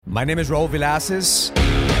My name is Raul Villacis,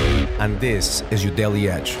 and this is your Daily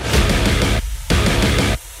Edge.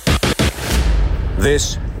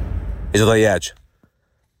 This is your Daily Edge.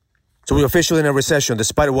 So we're officially in a recession,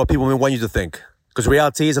 despite what people may want you to think. Because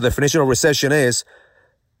reality is, the definition of recession is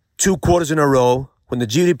 2 quarters in a row, when the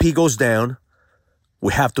GDP goes down,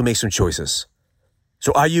 we have to make some choices.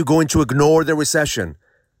 So are you going to ignore the recession?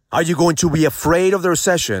 Are you going to be afraid of the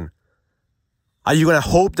recession? Are you going to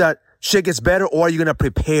hope that shit gets better, or are you going to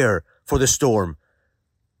prepare for the storm?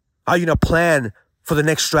 Are you going to plan for the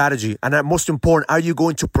next strategy? And most important, are you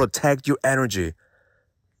going to protect your energy?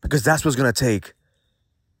 Because that's what's going to take.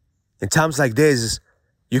 In times like this,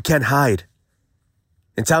 you can't hide.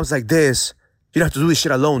 In times like this, you don't have to do this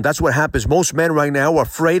shit alone. That's what happens. Most men right now are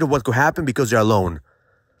afraid of what could happen because they're alone.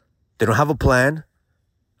 They don't have a plan,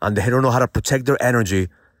 and they don't know how to protect their energy,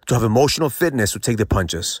 to have emotional fitness to take the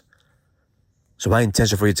punches. So my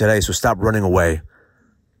intention for you today is to stop running away.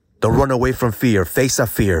 Don't run away from fear. Face that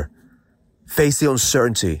fear. Face the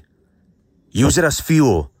uncertainty. Use it as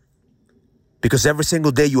fuel. Because every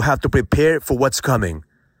single day you have to prepare for what's coming.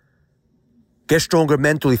 Get stronger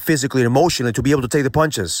mentally, physically, and emotionally to be able to take the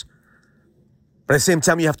punches. But at the same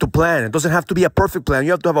time, you have to plan. It doesn't have to be a perfect plan. You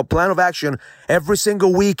have to have a plan of action every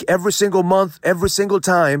single week, every single month, every single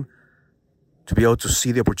time to be able to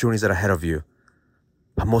see the opportunities that are ahead of you.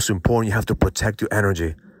 But most important, you have to protect your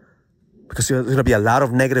energy. Because there's going to be a lot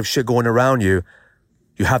of negative shit going around you.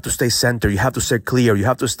 You have to stay centered. You have to stay clear. You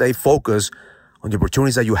have to stay focused on the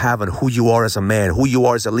opportunities that you have and who you are as a man, who you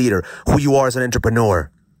are as a leader, who you are as an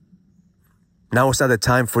entrepreneur. Now it's not the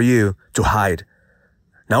time for you to hide.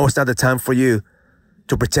 Now it's not the time for you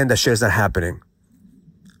to pretend that shit is not happening.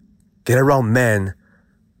 Get around men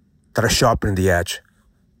that are sharpening the edge.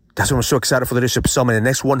 That's why I'm so excited for the Leadership Summit. In the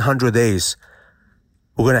next 100 days,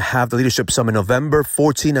 we're going to have the Leadership Summit November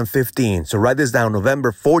 14 and 15. So write this down,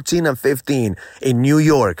 November 14 and 15 in New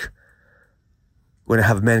York. We're going to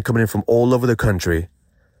have men coming in from all over the country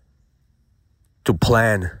to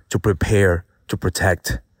plan, to prepare, to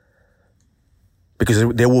protect. Because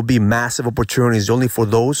there will be massive opportunities only for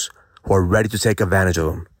those who are ready to take advantage of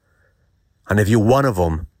them. And if you're one of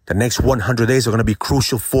them, the next 100 days are going to be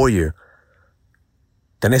crucial for you.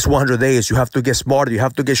 The next 100 days, you have to get smarter. You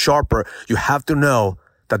have to get sharper. You have to know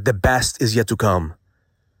that the best is yet to come.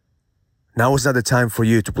 Now is not the time for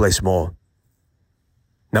you to play small.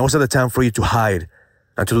 Now is not the time for you to hide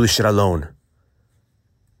and to do this shit alone.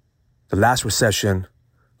 The last recession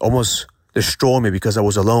almost destroyed me because I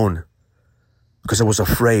was alone. Because I was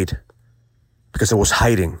afraid. Because I was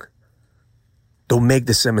hiding. Don't make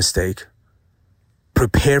the same mistake.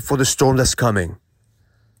 Prepare for the storm that's coming.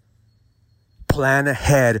 Plan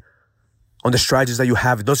ahead on the strategies that you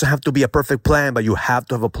have. It doesn't have to be a perfect plan, but you have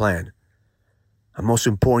to have a plan. And most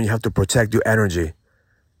important, you have to protect your energy.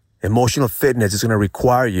 Emotional fitness is going to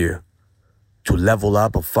require you to level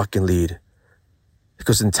up and fucking lead.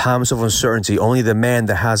 Because in times of uncertainty, only the man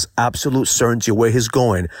that has absolute certainty where he's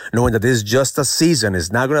going, knowing that this is just a season,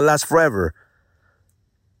 it's not going to last forever,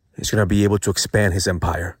 is going to be able to expand his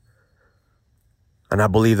empire. And I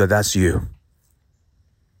believe that that's you.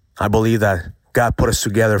 I believe that God put us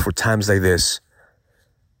together for times like this.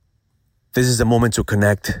 This is the moment to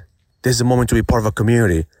connect. This is the moment to be part of a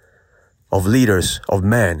community of leaders, of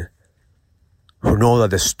men who know that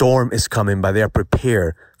the storm is coming, but they are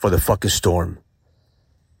prepared for the fucking storm.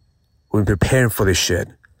 We've been preparing for this shit.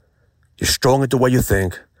 You're strong into what you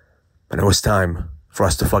think, but now it's time for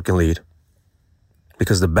us to fucking lead.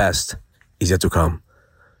 Because the best is yet to come.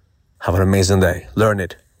 Have an amazing day. Learn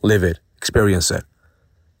it, live it, experience it.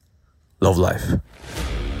 Love life.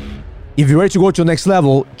 If you're ready to go to the next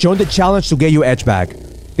level, join the challenge to get your edge back.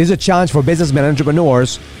 This is a challenge for businessmen and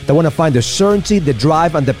entrepreneurs that want to find the certainty, the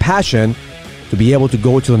drive, and the passion to be able to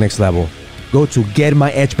go to the next level. Go to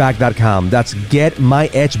getmyedgeback.com. That's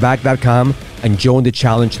getmyedgeback.com and join the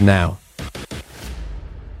challenge now.